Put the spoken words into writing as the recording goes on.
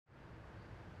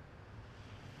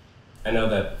I know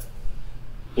that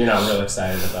you're not real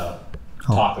excited about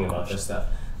talking about this stuff.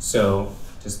 So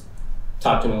just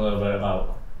talk to me a little bit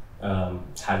about how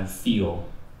you feel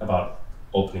about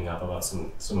opening up about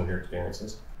some of your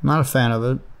experiences. I'm not a fan of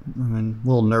it. I mean, a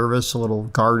little nervous, a little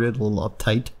guarded, a little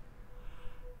uptight.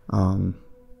 I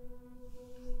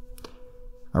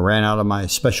ran out of my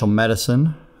special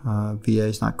medicine. VA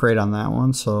is not great on that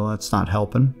one, so that's not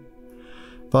helping.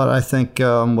 But I think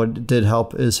what did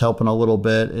help is helping a little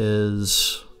bit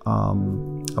is I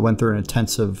went through an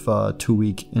intensive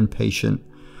 2-week inpatient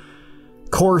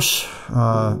course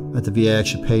that the VA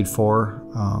actually paid for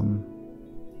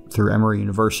through Emory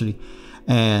University,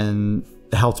 and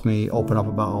it helped me open up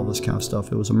about all this kind of stuff.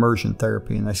 It was immersion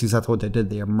therapy, and that's exactly what they did.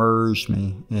 They immersed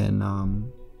me in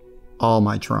all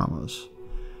my traumas.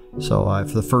 So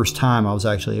for the first time, I was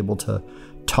actually able to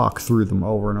talk through them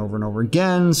over and over and over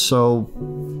again. So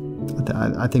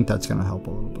I think that's going to help a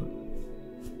little bit.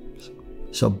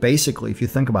 So basically, if you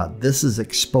think about it, this is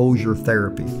exposure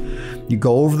therapy. You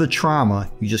go over the trauma,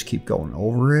 you just keep going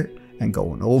over it and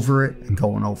going over it and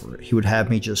going over it. He would have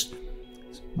me just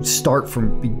start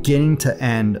from beginning to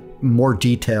end, more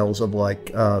details of like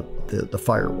the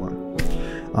fire one.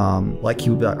 Like he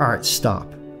would be like, all right,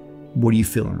 stop. What are you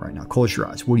feeling right now? Close your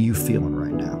eyes. What are you feeling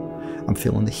right now? I'm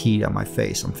feeling the heat on my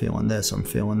face. I'm feeling this. I'm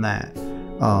feeling that.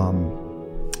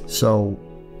 So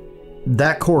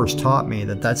that course taught me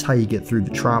that that's how you get through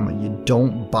the trauma. You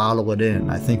don't bottle it in.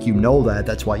 I think you know that.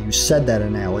 That's why you said that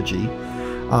analogy.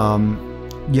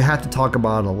 You have to talk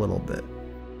about it a little bit.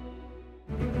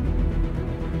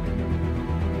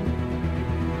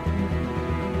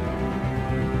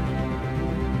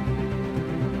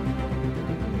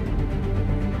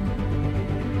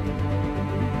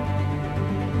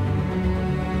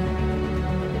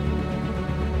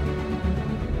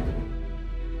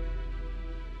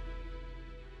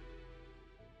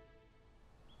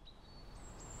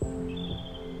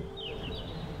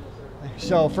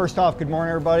 So first off, good morning,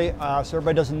 everybody. So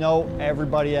everybody doesn't know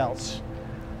everybody else.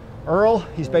 Earl,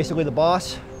 he's basically the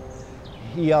boss.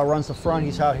 He runs the front.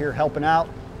 He's out here helping out.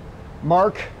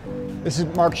 Mark, this is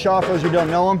Mark Shaw, for those who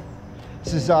don't know him.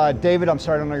 This is David, I'm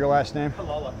sorry, I don't know your last name.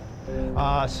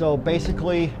 Lola. So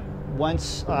basically,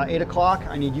 once 8 o'clock,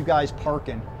 I need you guys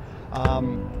parking.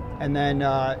 And then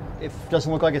if it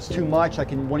doesn't look like it's too much,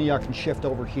 one of y'all can shift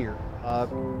over here.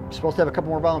 Supposed to have a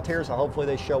couple more volunteers, so hopefully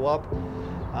they show up.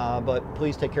 But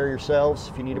please take care of yourselves.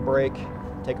 If you need a break,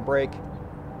 take a break.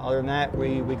 Other than that,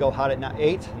 we go hot at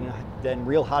 8, and then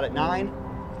real hot at 9,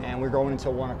 and we're going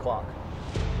until 1 o'clock.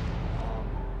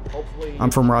 Hopefully. I'm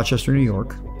from Rochester, New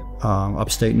York.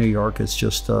 Upstate New York. It's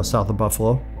just south of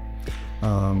Buffalo.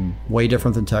 Way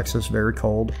different than Texas, very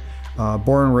cold.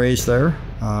 Born and raised there.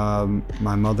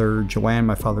 My mother, Joanne,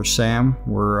 my father, Sam,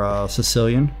 were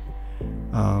Sicilian.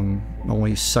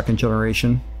 Only second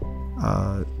generation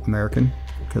American,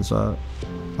 because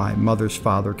my mother's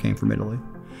father came from Italy.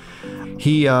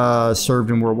 He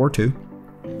served in World War II.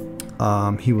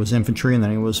 He was infantry, and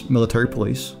then he was military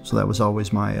police. So that was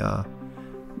always my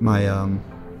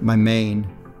my main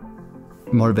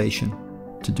motivation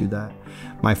to do that.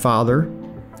 My father,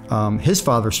 his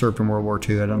father served in World War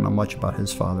II. I don't know much about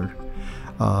his father,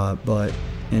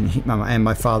 and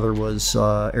my father was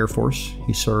Air Force.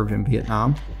 He served in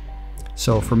Vietnam.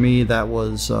 So for me, that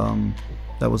was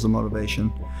the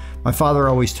motivation. My father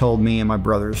always told me and my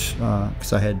brothers,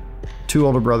 because I had 2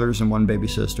 older brothers and 1 baby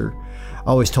sister,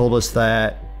 always told us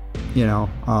that, you know,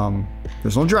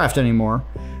 there's no draft anymore,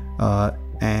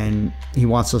 and he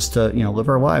wants us to, you know, live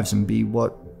our lives and be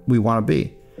what we want to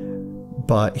be.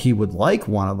 But he would like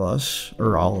one of us,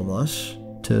 or all of us,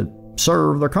 to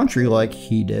serve their country like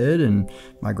he did and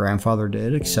my grandfather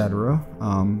did, etc.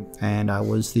 And I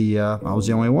was the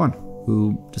only one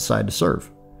who decided to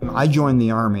serve. I joined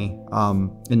the Army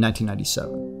in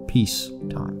 1997,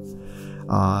 peacetime.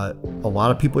 A lot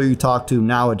of people you talk to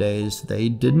nowadays, they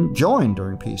didn't join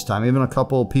during peacetime. Even a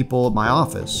couple of people at my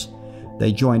office,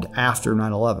 they joined after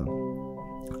 9/11.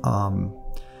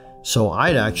 So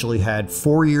I'd actually had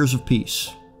 4 years of peace.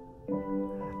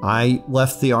 I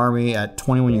left the Army at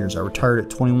 21 years. I retired at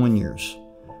 21 years.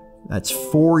 That's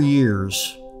 4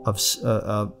 years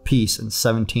of peace and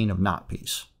 17 of not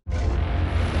peace.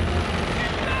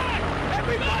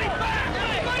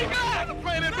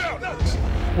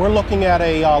 We're looking at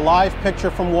a live picture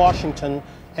from Washington,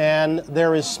 and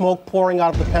there is smoke pouring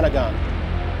out of the Pentagon.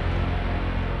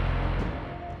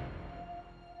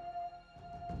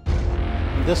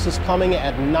 This is coming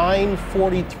at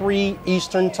 9:43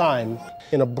 Eastern Time.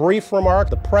 In a brief remark,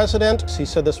 the president, he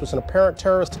said this was an apparent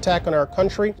terrorist attack on our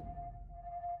country.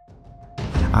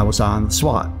 I was on the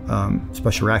SWAT,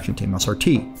 Special Reaction Team,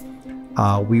 SRT.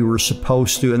 We were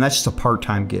supposed to, and that's just a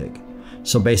part-time gig.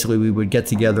 So basically we would get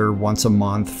together once a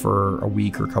month for a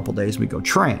week or a couple days. We'd go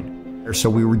train. So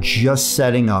we were just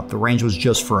setting up. The range was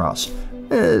just for us.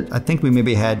 I think we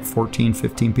maybe had 14,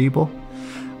 15 people.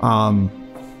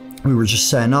 We were just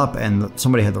setting up, and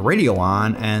somebody had the radio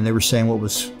on, and they were saying what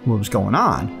was going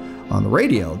on the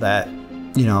radio. That,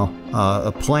 you know,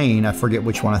 a plane, I forget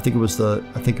which one. I think it was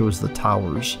the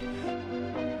towers.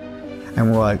 And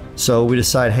we're like, so we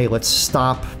decided, hey, let's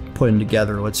stop putting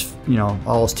together. Let's, you know,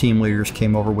 all us team leaders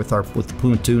came over with the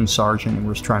platoon sergeant, and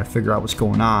we're just trying to figure out what's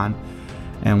going on.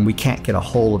 And we can't get a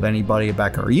hold of anybody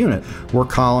back at our unit. We're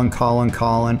calling.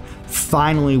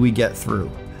 Finally, we get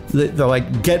through. They're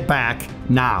like, get back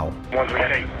now.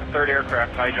 138, third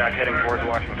aircraft hijack heading towards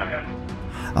Washington.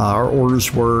 Our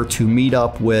orders were to meet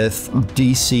up with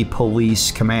DC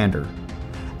police commander,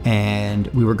 and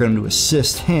we were going to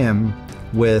assist him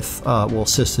with,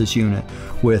 assist his unit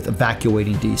with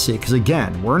evacuating DC. Because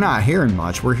again, we're not hearing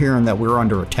much. We're hearing that we're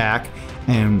under attack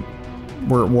and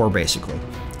we're at war basically.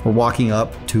 We're walking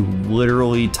up to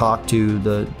literally talk to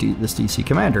this DC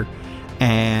commander,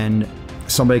 and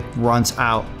somebody runs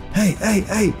out.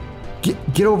 Hey,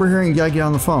 get over here and you gotta get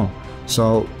on the phone.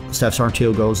 So Staff Sergeant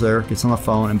Teal goes there, gets on the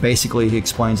phone, and basically he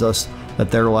explains us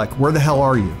that they're like, where the hell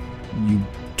are you? You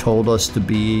told us to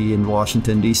be in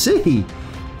Washington, DC.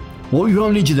 Well, we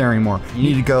don't need you there anymore. You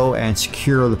need to go and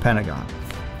secure the Pentagon.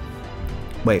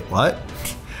 Wait, what?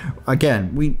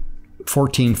 Again, we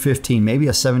 14, 15, maybe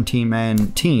a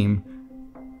 17-man team.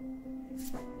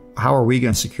 How are we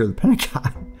going to secure the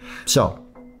Pentagon? So,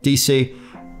 DC,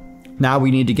 now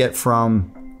we need to get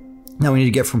from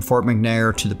Fort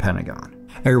McNair to the Pentagon.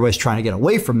 Everybody's trying to get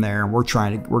away from there, and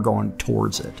we're going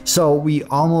towards it. So we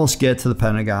almost get to the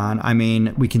Pentagon. I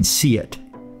mean, we can see it,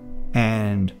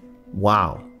 and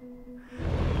wow.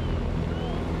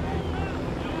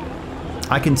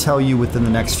 I can tell you within the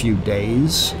next few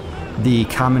days, the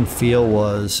common feel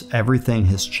was everything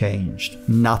has changed.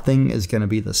 Nothing is going to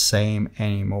be the same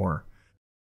anymore.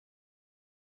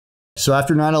 So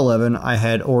after 9/11, I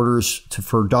had orders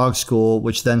for dog school,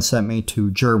 which then sent me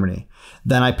to Germany.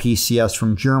 Then I PCS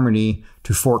from Germany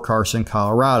to Fort Carson,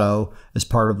 Colorado, as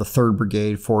part of the 3rd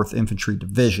Brigade, 4th Infantry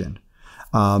Division.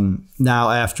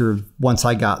 Now, once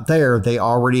I got there, they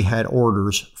already had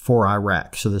orders for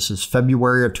Iraq. So this is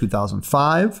February of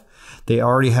 2005. They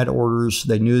already had orders.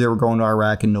 They knew they were going to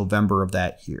Iraq in November of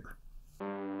that year.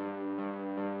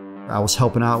 I was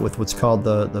helping out with what's called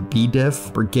the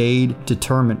BDIF, Brigade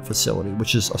Deterrent Facility,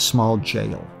 which is a small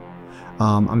jail.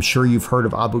 I'm sure you've heard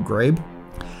of Abu Ghraib.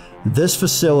 This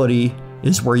facility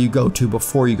is where you go to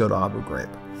before you go to Abu Ghraib.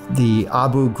 The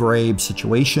Abu Ghraib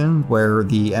situation, where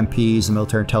the MPs and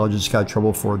military intelligence got in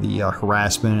trouble for the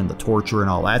harassment and the torture and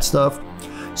all that stuff.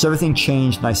 So everything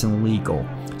changed nice and legal.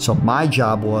 So my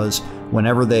job was,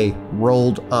 whenever they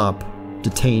rolled up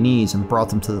detainees and brought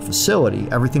them to the facility,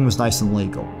 everything was nice and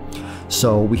legal.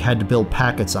 So we had to build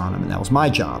packets on them, and that was my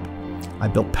job. I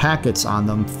built packets on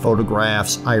them,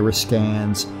 photographs, iris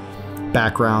scans,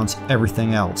 backgrounds,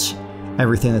 everything else.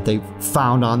 Everything that they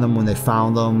found on them when they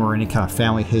found them, or any kind of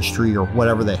family history or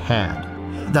whatever they had.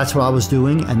 That's what I was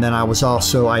doing. And then I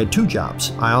had 2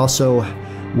 jobs. I also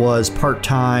was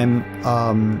part-time.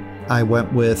 I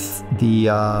went with the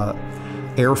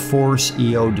Air Force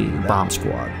EOD, bomb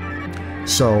squad.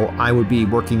 So I would be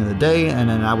working in the day, and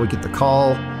then I would get the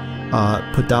call,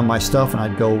 put down my stuff, and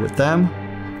I'd go with them.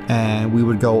 And we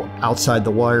would go outside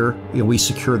the wire. You know, we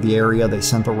secured the area. They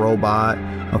sent the robot.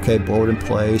 Okay, blow it in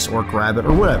place or grab it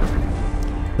or whatever.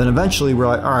 Then eventually we're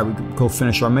like, all right, we go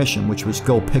finish our mission, which was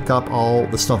go pick up all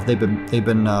the stuff they've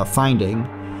been finding,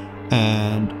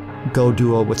 and go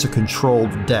do what's a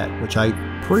controlled det, which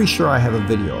I'm pretty sure I have a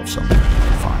video of something to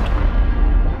find.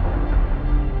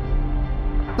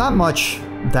 Not much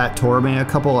that tour. I mean, a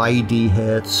couple IED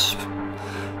hits.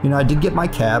 You know, I did get my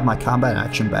CAB, my combat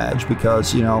action badge,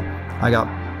 because, you know,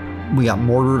 we got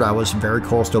mortared. I was very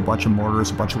close to a bunch of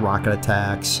mortars, a bunch of rocket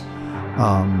attacks.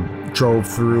 Drove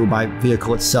through. My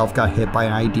vehicle itself got hit by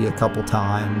an IED a couple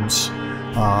times.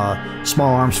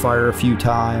 Small arms fire a few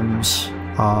times.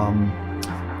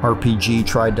 RPG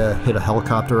tried to hit a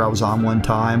helicopter I was on one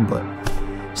time,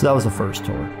 so that was the first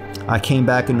tour. I came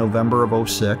back in November of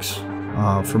 06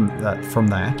 from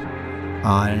that.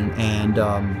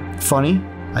 Funny,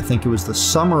 I think it was the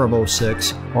summer of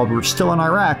 06, while we were still in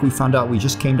Iraq, we found out we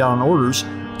just came down on orders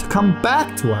to come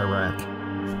back to Iraq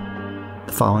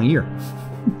the following year.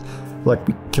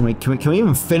 Like, can we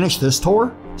even finish this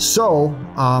tour? So,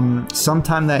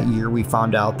 sometime that year, we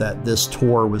found out that this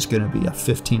tour was going to be a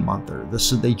 15-monther.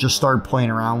 They just started playing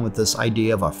around with this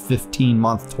idea of a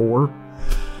 15-month tour.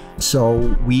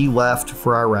 So we left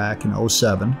for Iraq in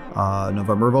 07,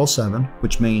 November of 07,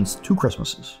 which means 2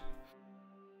 Christmases.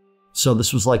 So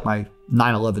this was like my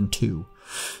 9/11-2.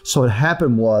 So what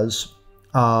happened was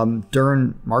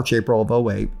during March, April of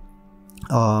 08,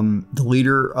 the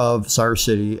leader of Cyrus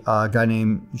City, a guy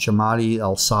named Jamadi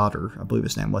al-Sadr, I believe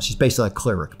his name was, he's basically a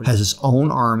cleric, but has his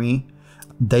own army.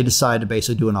 They decided to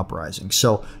basically do an uprising.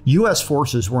 So U.S.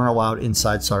 forces weren't allowed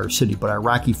inside Cyrus City, but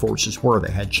Iraqi forces were.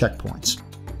 They had checkpoints.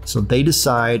 So they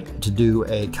decide to do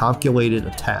a calculated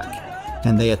attack,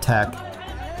 and they attack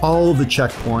all of the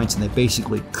checkpoints, and they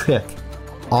basically kick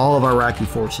all of Iraqi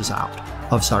forces out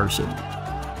of Cyrus City.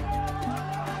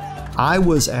 I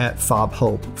was at Fob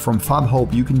Hope. From Fob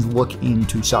Hope, you can look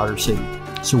into Cyrus City.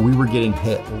 So we were getting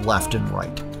hit left and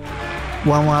right.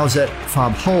 When I was at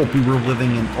Fob Hope, we were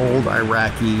living in old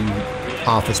Iraqi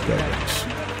office buildings.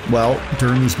 Well,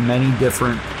 during these many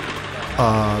different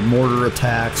mortar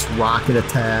attacks, rocket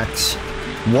attacks,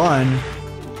 one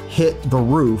hit the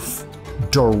roof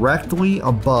directly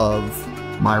above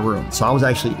my room. So I was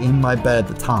actually in my bed at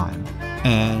the time,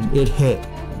 and it hit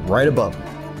right above me.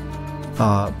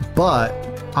 But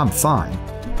I'm fine.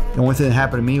 The only thing that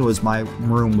happened to me was my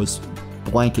room was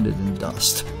blanketed in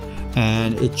dust,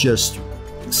 and it just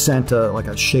sent like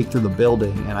a shake through the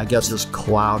building, and I guess this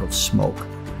cloud of smoke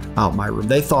out my room.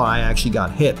 They thought I actually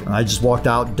got hit, and I just walked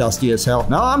out dusty as hell.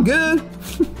 No, I'm good.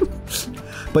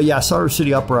 But yeah, Cyrus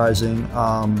City uprising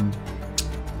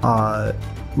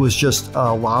was just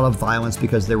a lot of violence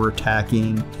because they were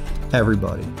attacking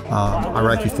everybody.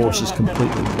 Iraqi forces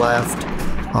completely left,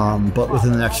 but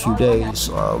within the next few days,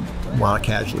 a lot of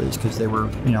casualties because they were,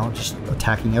 just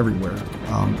attacking everywhere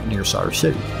near Cyrus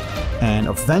City. And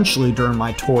eventually, during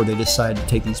my tour, they decided to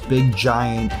take these big,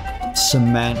 giant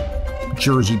cement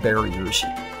Jersey barriers,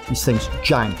 these things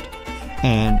giant,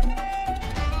 and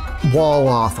wall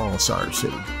off all of Cyrus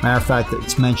City. Matter of fact,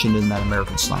 it's mentioned in that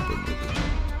American Sniper movie.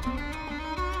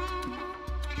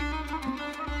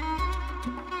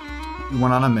 We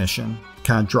went on a mission,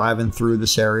 kind of driving through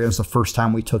this area. It was the first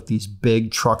time we took these big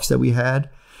trucks that we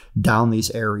had down these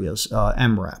areas,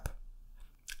 MRAP.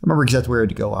 I remember exactly where we had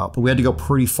to go out, but we had to go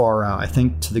pretty far out, I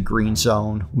think to the green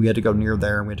zone. We had to go near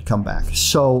there and we had to come back.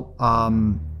 So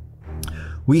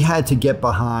we had to get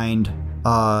behind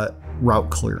route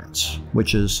clearance,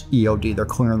 which is EOD. They're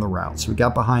clearing the route. So we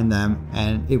got behind them,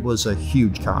 and it was a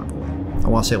huge convoy. I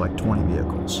want to say like 20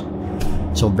 vehicles.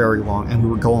 So very long, and we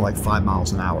were going like 5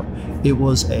 miles an hour. It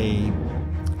was I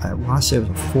want to say it was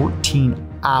a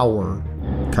 14-hour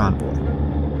convoy.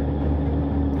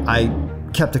 I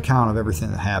kept account of everything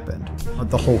that happened.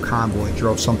 The whole convoy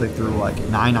drove something through like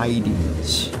 9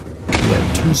 IEDs. We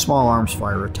had 2 small arms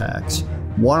fire attacks,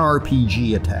 1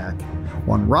 RPG attack,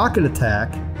 1 rocket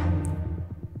attack,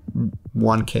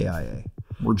 1 KIA.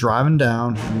 We're driving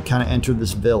down, and we kind of entered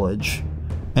this village,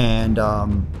 and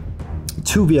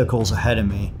 2 vehicles ahead of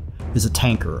me is a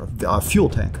tanker, a fuel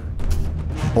tanker.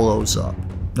 Blows up.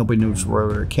 Nobody knows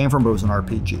where it came from, but it was an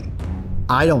RPG.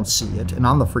 I don't see it, and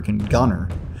I'm the freaking gunner.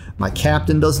 My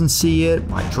captain doesn't see it.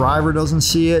 My driver doesn't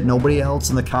see it. Nobody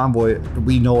else in the convoy,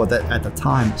 we know that at the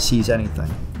time, sees anything.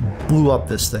 Blew up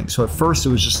this thing. So at first it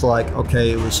was just like,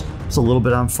 okay, it was a little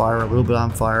bit on fire, a little bit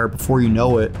on fire. Before you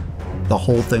know it, the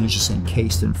whole thing's just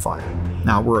encased in fire.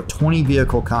 Now we're a 20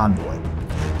 vehicle convoy.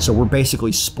 So we're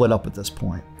basically split up at this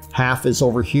point. Half is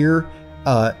over here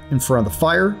in front of the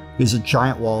fire. Is a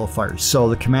giant wall of fire. So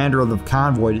the commander of the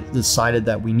convoy decided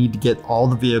that we need to get all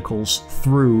the vehicles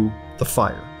through the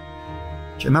fire.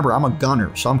 Remember, I'm a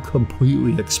gunner, so I'm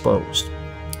completely exposed.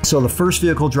 So the first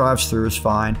vehicle drives through, is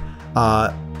fine,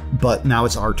 but now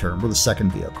it's our turn. We're the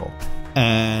second vehicle.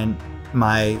 And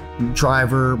my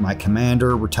driver, my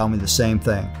commander were telling me the same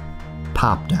thing.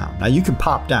 Pop down. Now you can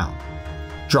pop down.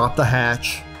 Drop the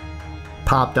hatch,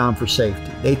 pop down for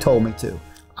safety. They told me to.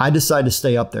 I decided to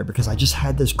stay up there because I just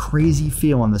had this crazy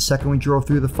feeling. The second we drove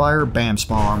through the fire, bam,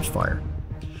 small arms fire.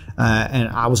 And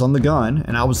I was on the gun,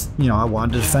 and I was, I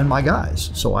wanted to defend my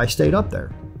guys. So I stayed up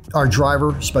there. Our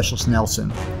driver, Specialist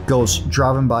Nelson, goes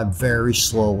driving by very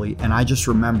slowly, and I just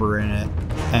remember in it.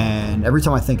 And every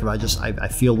time I think of it, I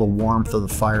feel the warmth of the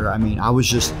fire. I mean, I was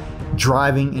just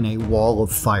driving in a wall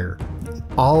of fire.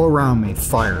 All around me,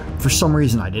 fire. For some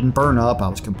reason, I didn't burn up. I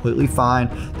was completely fine.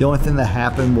 The only thing that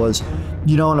happened was,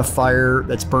 in a fire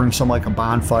that's burning something like a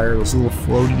bonfire, those little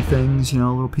floaty things, a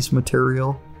little piece of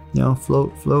material.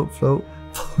 Float, float, float,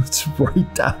 floats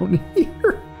right down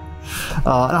here. And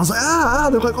I was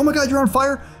like, they're like, oh my God, you're on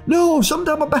fire. No, something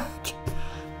down my back.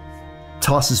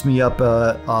 Tosses me up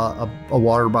a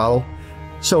water bottle.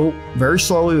 So very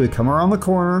slowly, we come around the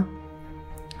corner,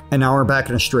 and now we're back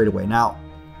in a straightaway. Now,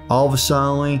 all of a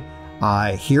sudden,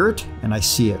 I hear it and I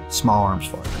see it, small arms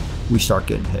fire. We start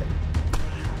getting hit.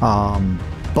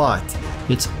 But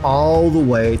it's all the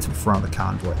way to the front of the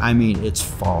convoy. I mean, it's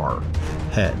far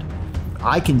ahead.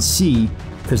 I can see,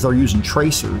 because they're using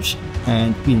tracers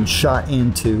and being shot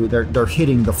into, they're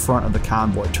hitting the front of the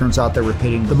convoy. It turns out they were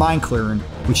hitting the mine clearing,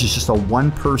 which is just a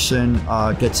one person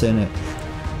gets in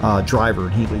it, driver,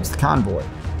 and he leads the convoy.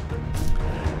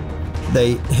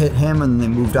 They hit him and they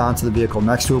moved on to the vehicle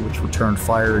next to it, which returned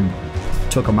fire and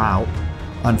took him out.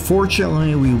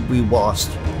 Unfortunately, we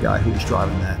lost the guy who was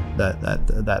driving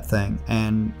that thing.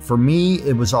 And for me,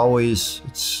 it's always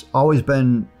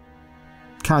been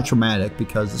kind of traumatic,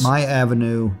 because my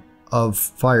avenue of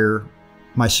fire,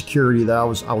 my security that I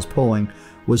was pulling,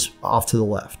 was off to the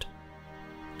left.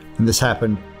 And this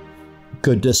happened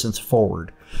good distance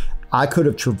forward. I could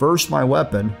have traversed my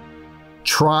weapon,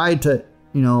 tried to,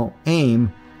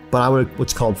 aim, but I would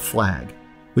what's called flag,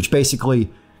 which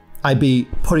basically I'd be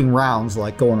putting rounds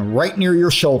like going right near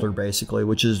your shoulder, basically,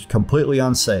 which is completely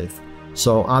unsafe.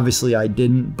 So obviously I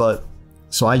didn't,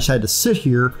 so I just had to sit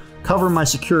here, cover my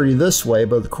security this way,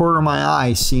 but the corner of my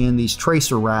eye seeing these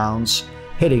tracer rounds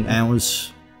hitting, and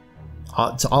it's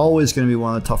always going to be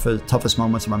one of the toughest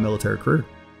moments of my military career.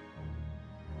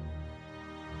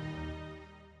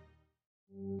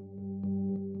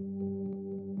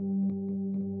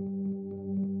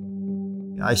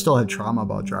 I still have trauma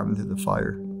about driving through the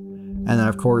fire. And then,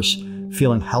 of course,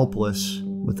 feeling helpless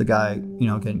with the guy,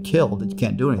 getting killed, that you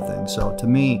can't do anything. So to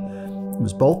me, it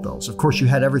was both those. Of course, you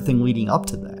had everything leading up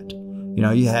to that.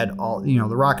 You had all,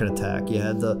 the rocket attack, you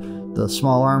had the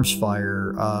small arms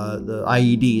fire, the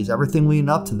IEDs, everything leading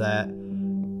up to that.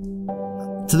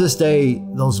 To this day,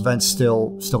 those events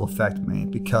still affect me,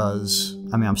 because,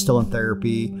 I'm still in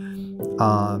therapy.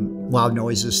 Loud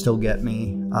noises still get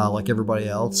me, like everybody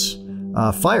else.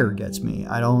 Fire gets me.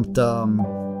 I don't,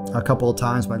 a couple of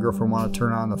times my girlfriend wanted to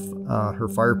turn on her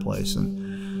fireplace,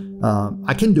 and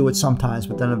I can do it sometimes,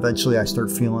 but then eventually I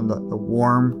start feeling the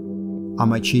warm on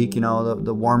my cheek,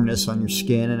 the warmness on your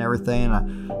skin and everything,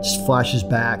 and it just flashes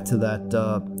back to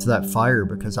that fire,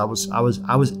 because I was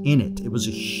in it. It was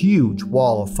a huge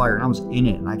wall of fire, and I was in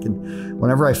it, and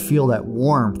whenever I feel that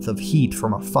warmth of heat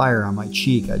from a fire on my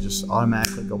cheek, I just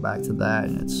automatically go back to that,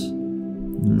 and it's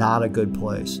not a good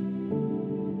place.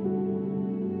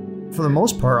 For the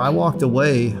most part, I walked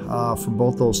away from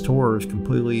both those tours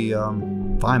completely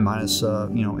fine, minus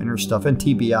inner stuff and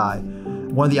TBI.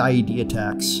 One of the IED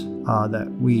attacks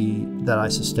that I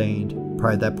sustained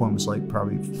probably at that point was like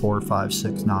probably 4, 5,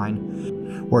 6,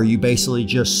 9, where you basically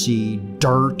just see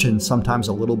dirt and sometimes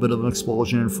a little bit of an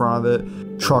explosion in front of it.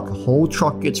 The whole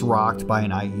truck gets rocked by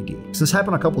an IED. So this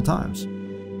happened a couple times.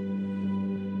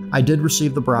 I did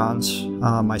receive the bronze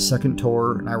my second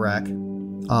tour in Iraq,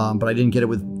 but I didn't get it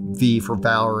with V for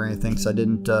valor or anything, because I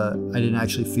didn't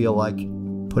actually feel like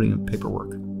putting in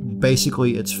paperwork.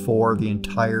 Basically, it's for the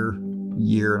entire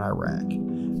year in Iraq,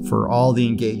 for all the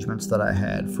engagements that I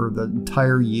had, for the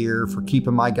entire year, for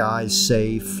keeping my guys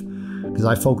safe, because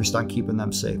I focused on keeping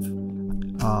them safe.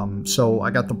 So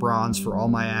I got the bronze for all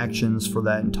my actions for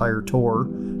that entire tour,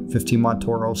 15-month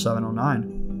tour,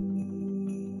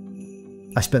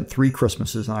 07-09. I spent 3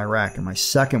 Christmases in Iraq, and my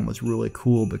second was really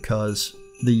cool because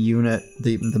the unit,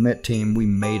 the MIT team, we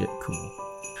made it cool.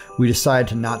 We decided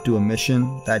to not do a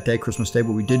mission that day, Christmas Day,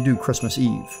 but we did do Christmas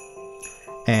Eve.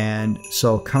 And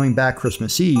so coming back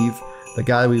Christmas Eve, the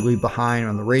guy we leave behind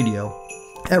on the radio,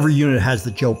 every unit has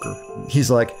the Joker. He's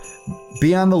like,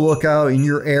 be on the lookout in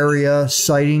your area,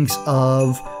 sightings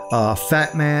of a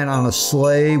fat man on a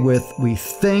sleigh with, we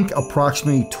think,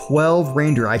 approximately 12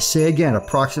 reindeer. I say again,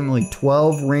 approximately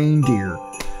 12 reindeer.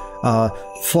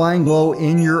 Flying low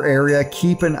in your area,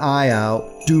 keep an eye out,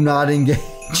 do not engage.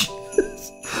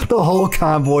 The whole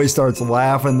convoy starts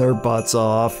laughing their butts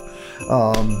off.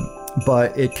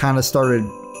 But it kind of started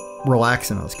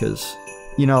relaxing us, because,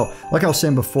 like I was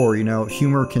saying before,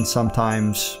 humor can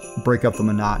sometimes break up the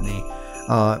monotony.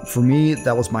 For me,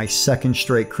 that was my second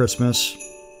straight Christmas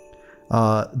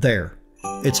there.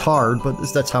 It's hard, but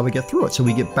that's how we get through it. So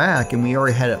we get back, and we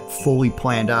already had it fully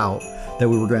planned out that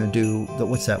we were going to do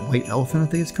what's that, white elephant, I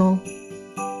think it's called?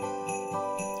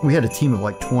 We had a team of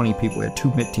like 20 people. We had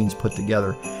 2 MIT teams put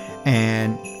together,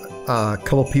 and a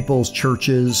couple people's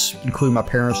churches, including my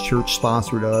parents' church,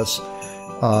 sponsored us.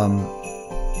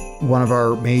 One of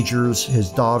our majors, his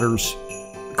daughter's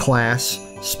class,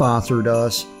 sponsored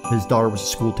us. His daughter was a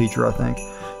school teacher, I think.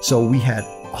 So we had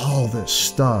all this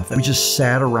stuff. We just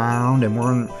sat around, and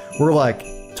we're like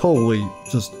totally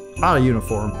just out of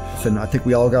uniform. And I think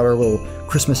we all got our little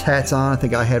Christmas hats on. I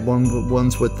think I had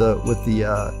ones with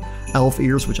the elf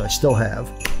ears, which I still have.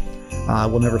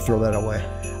 We'll never throw that away.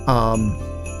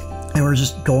 And we're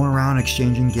just going around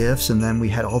exchanging gifts, and then we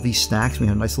had all these snacks. We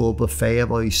had a nice little buffet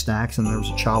of all these snacks, and there was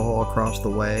a chow hall across the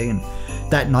way. And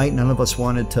that night, none of us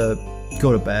wanted to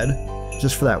go to bed.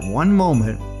 Just for that one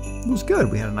moment, it was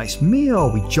good. We had a nice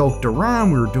meal. We joked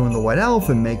around. We were doing the white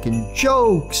elephant, making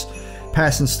jokes,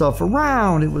 passing stuff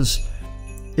around. It was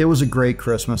a great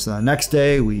Christmas. And the next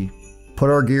day, we put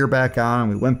our gear back on, and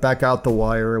we went back out the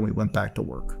wire, and we went back to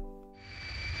work.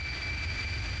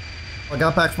 I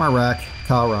got back from Iraq,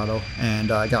 Colorado,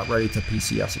 and I got ready to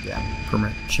PCS again,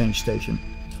 Permanent Change Station.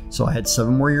 So I had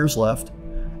 7 more years left,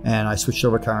 and I switched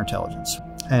over to counterintelligence.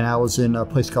 And I was in a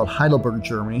place called Heidelberg,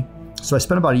 Germany. So I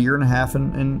spent about 1.5 years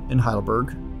in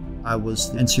Heidelberg. I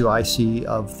was NCOIC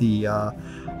of the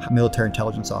Military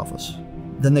Intelligence Office.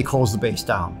 Then they closed the base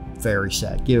down. Very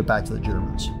sad. Gave it back to the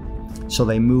Germans. So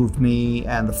they moved me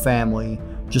and the family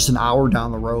just an hour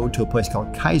down the road to a place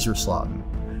called Kaiserslautern.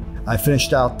 I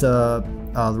finished out the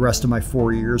rest of my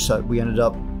 4 years. We ended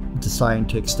up deciding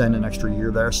to extend an extra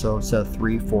year there, so instead of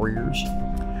 4 years.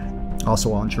 Also,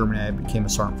 while in Germany, I became a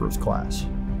Sergeant First Class,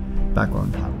 back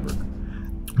on Heidelberg.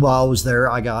 While I was there,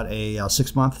 I got a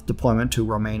 6-month deployment to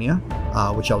Romania,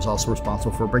 which I was also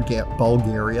responsible for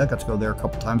Bulgaria. Got to go there a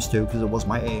couple times too, because it was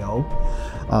my AO.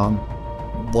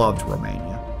 Loved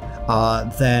Romania.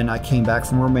 Then I came back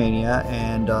from Romania,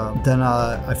 and then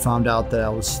I found out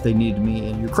that they needed me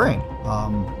in Ukraine.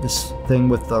 This thing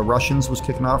with the Russians was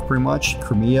kicking off pretty much.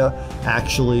 Crimea,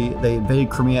 they invaded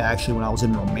Crimea actually when I was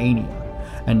in Romania.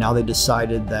 And now they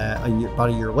decided that about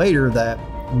a year later that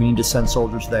we need to send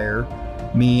soldiers there.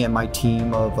 Me and my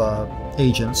team of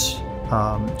agents,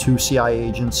 2 CIA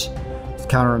agents,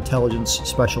 counterintelligence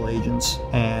special agents,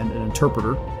 and an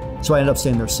interpreter. So I ended up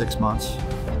staying there 6 months.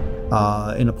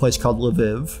 In a place called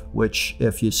Lviv, which,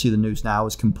 if you see the news now,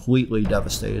 is completely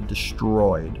devastated,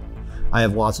 destroyed. I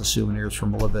have lots of souvenirs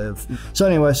from Lviv. So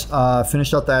anyways,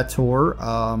 finished out that tour,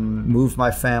 moved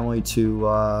my family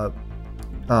to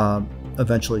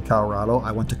eventually Colorado.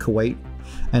 I went to Kuwait,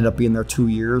 ended up being there 2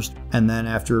 years. And then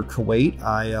after Kuwait,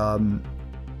 I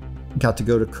got to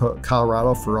go to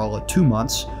Colorado for all of 2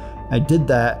 months. I did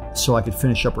that so I could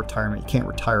finish up retirement. You can't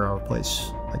retire out of a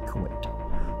place like Kuwait.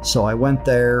 So I went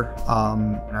there,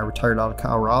 and I retired out of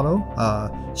Colorado,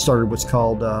 started what's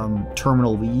called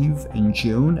terminal leave in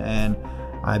June, and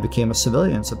I became a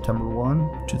civilian September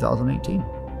 1, 2018.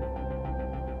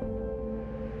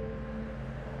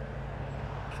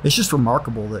 It's just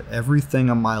remarkable that everything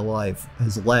in my life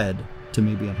has led to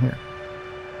me being here.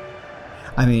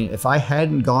 I mean, if I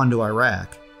hadn't gone to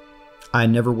Iraq, I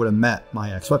never would have met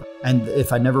my ex-wife. And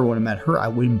if I never would have met her, I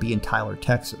wouldn't be in Tyler,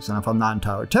 Texas. And if I'm not in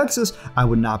Tyler, Texas, I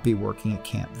would not be working at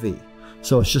Camp V.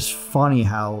 So it's just funny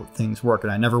how things work.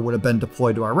 And I never would have been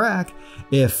deployed to Iraq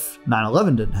if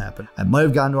 9/11 didn't happen. I might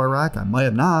have gone to Iraq, I might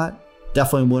have not.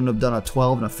 Definitely wouldn't have done a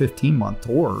 12 and a 15-month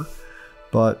tour.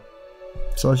 But,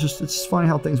 so it's funny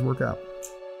how things work out.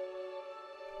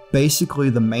 Basically,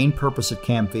 the main purpose of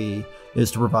Camp V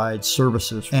is to provide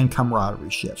services and camaraderie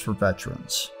ships for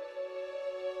veterans.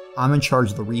 I'm in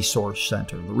charge of the Resource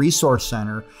Center. The Resource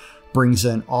Center brings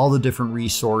in all the different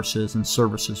resources and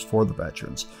services for the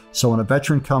veterans. So when a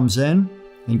veteran comes in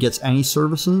and gets any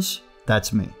services,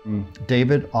 that's me.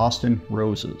 David Austin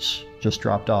Roses just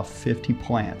dropped off 50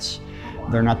 plants.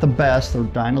 They're not the best, they're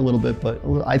dying a little bit, but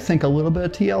I think a little bit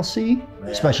of TLC,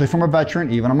 especially from a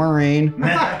veteran, even a Marine.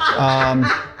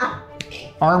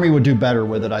 Army would do better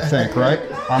with it, I think, right?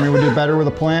 Army would do better with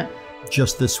a plant.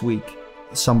 Just this week,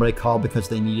 somebody called because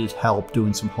they needed help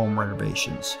doing some home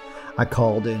renovations. I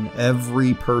called in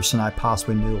every person I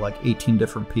possibly knew, like 18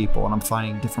 different people, and I'm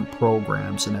finding different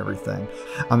programs and everything.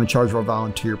 I'm in charge of our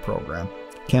volunteer program.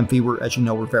 Camp V, as you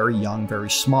know, we're very young, very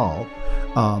small,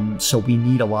 so we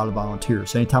need a lot of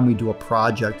volunteers. Anytime we do a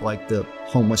project like the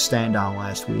homeless stand down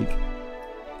last week,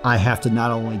 I have to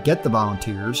not only get the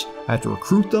volunteers, I have to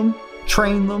recruit them,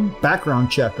 train them,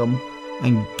 background check them,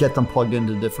 and get them plugged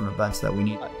into different events that we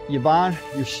need. Yvonne,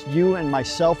 you and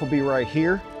myself will be right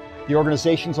here. The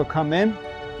organizations will come in,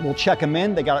 we'll check them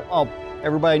in. They got, oh,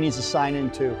 everybody needs to sign in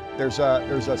too. There's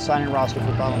a sign-in roster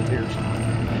for volunteers.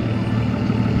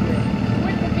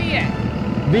 Where's the VA?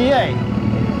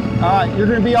 VA. You're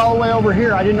gonna be all the way over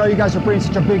here. I didn't know you guys were bringing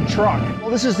such a big truck.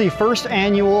 Well, this is the first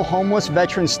annual Homeless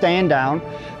Veteran Stand Down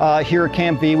here at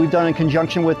Camp V. We've done in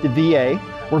conjunction with the VA.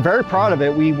 We're very proud of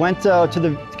it. We went to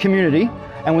the community,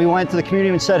 and we went to the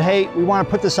community and said, hey, we want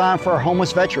to put this on for our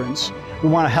homeless veterans. We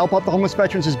want to help out the homeless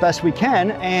veterans as best we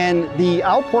can, and the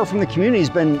outpour from the community has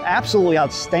been absolutely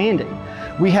outstanding.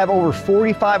 We have over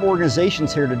 45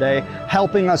 organizations here today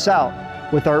helping us out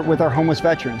with our homeless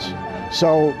veterans.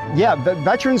 So yeah,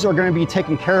 veterans are going to be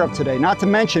taken care of today. Not to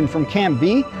mention from Camp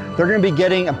V, they're going to be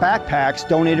getting backpacks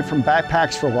donated from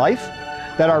Backpacks for Life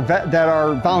that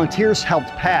our volunteers helped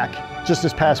pack just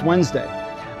this past Wednesday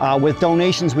with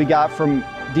donations we got from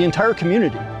the entire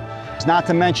community. Not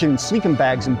to mention sleeping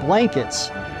bags and blankets.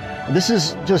 This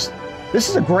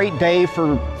is a great day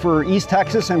for East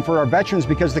Texas and for our veterans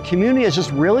because the community has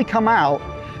just really come out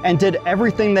and did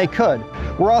everything they could.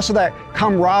 We're also that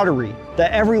camaraderie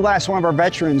that every last one of our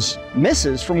veterans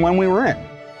misses from when we were in.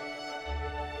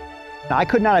 Now, I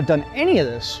could not have done any of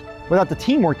this without the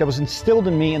teamwork that was instilled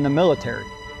in me in the military.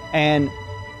 And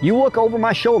you look over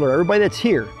my shoulder, everybody that's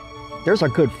here, there's a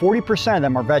good 40% of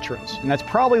them are veterans. And that's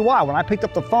probably why when I picked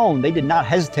up the phone, they did not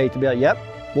hesitate to be like, yep,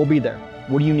 we'll be there.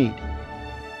 What do you need?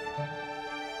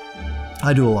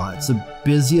 I do a lot. It's the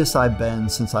busiest I've been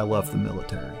since I left the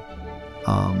military.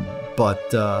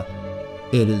 But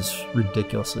it is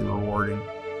ridiculously rewarding.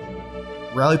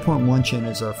 Rally Point Luncheon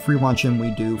is a free luncheon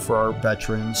we do for our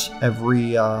veterans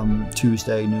every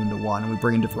Tuesday, noon to 1. And we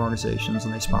bring in different organizations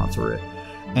and they sponsor it.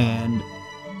 And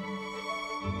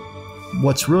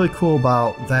what's really cool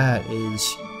about that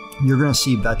is you're going to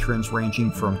see veterans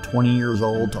ranging from 20 years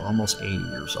old to almost 80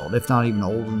 years old, if not even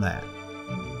older than that.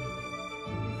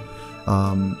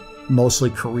 Mostly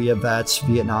Korea vets,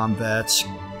 Vietnam vets,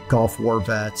 Gulf War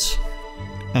vets,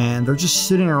 and they're just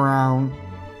sitting around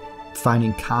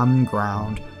finding common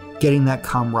ground, getting that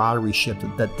camaraderie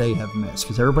that they have missed.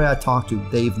 Because everybody I talk to,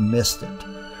 they've missed it.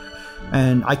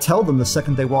 And I tell them the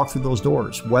second they walk through those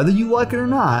doors, whether you like it or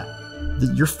not,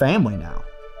 you're family now.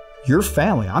 You're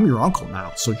family. I'm your uncle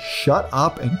now. So shut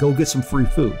up and go get some free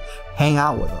food. Hang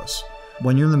out with us.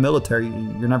 When you're in the military,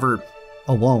 you're never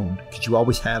alone because you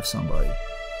always have somebody.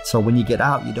 So when you get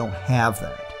out, you don't have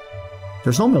that.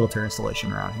 There's no military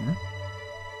installation around here.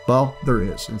 Well, there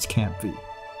is. It's Camp V.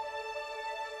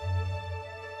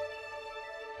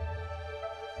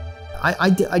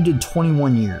 I did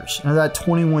 21 years. And of that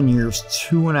 21 years,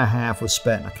 2.5 was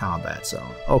spent in a combat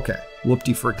zone. Okay,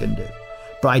 whoop-de-frickin-do.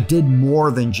 But I did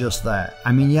more than just that.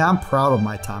 I mean, yeah, I'm proud of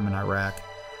my time in Iraq,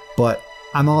 but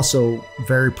I'm also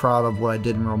very proud of what I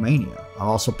did in Romania. I'm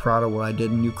also proud of what I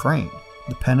did in Ukraine,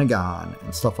 the Pentagon,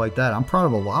 and stuff like that. I'm proud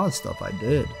of a lot of stuff I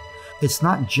did. It's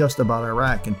not just about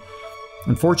Iraq. And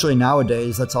unfortunately,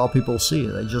 nowadays, that's all people see.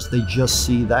 They just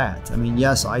see that. I mean,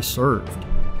 yes, I served.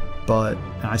 And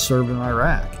I served in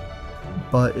Iraq,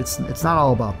 but it's not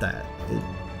all about that.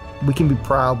 We can be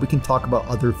proud. We can talk about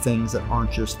other things that aren't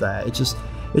just that.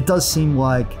 It does seem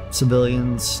like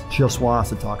civilians just want us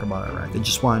to talk about Iraq. They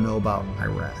just want to know about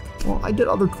Iraq. Well, I did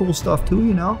other cool stuff too,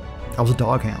 you know. I was a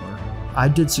dog handler. I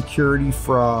did security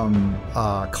from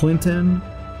Clinton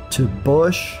to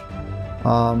Bush.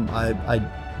 I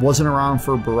wasn't around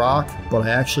for Barack, but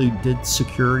I actually did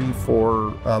security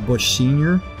for Bush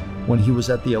Sr. when he was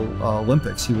at the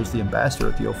Olympics. He was the ambassador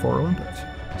at the 04 Olympics.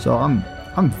 So I'm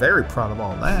very proud of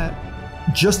all that.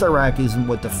 Just Iraq isn't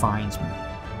what defines me.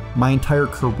 My entire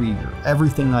career,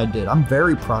 everything I did, I'm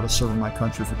very proud of serving my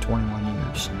country for 21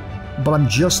 years. But I'm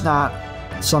just not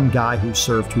some guy who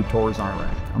served 2 tours in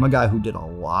Iraq. I'm a guy who did a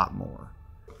lot more.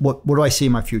 What do I see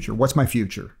in my future? What's my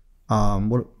future?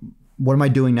 What am I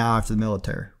doing now after the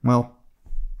military? Well,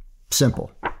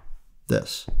 simple.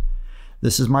 This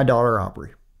is my daughter,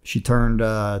 Aubrey. She turned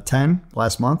 10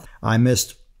 last month. I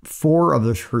missed 4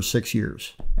 of her 6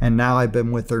 years, and now I've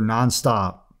been with her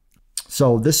nonstop.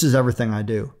 So this is everything I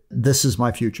do. This is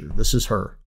my future. This is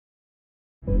her.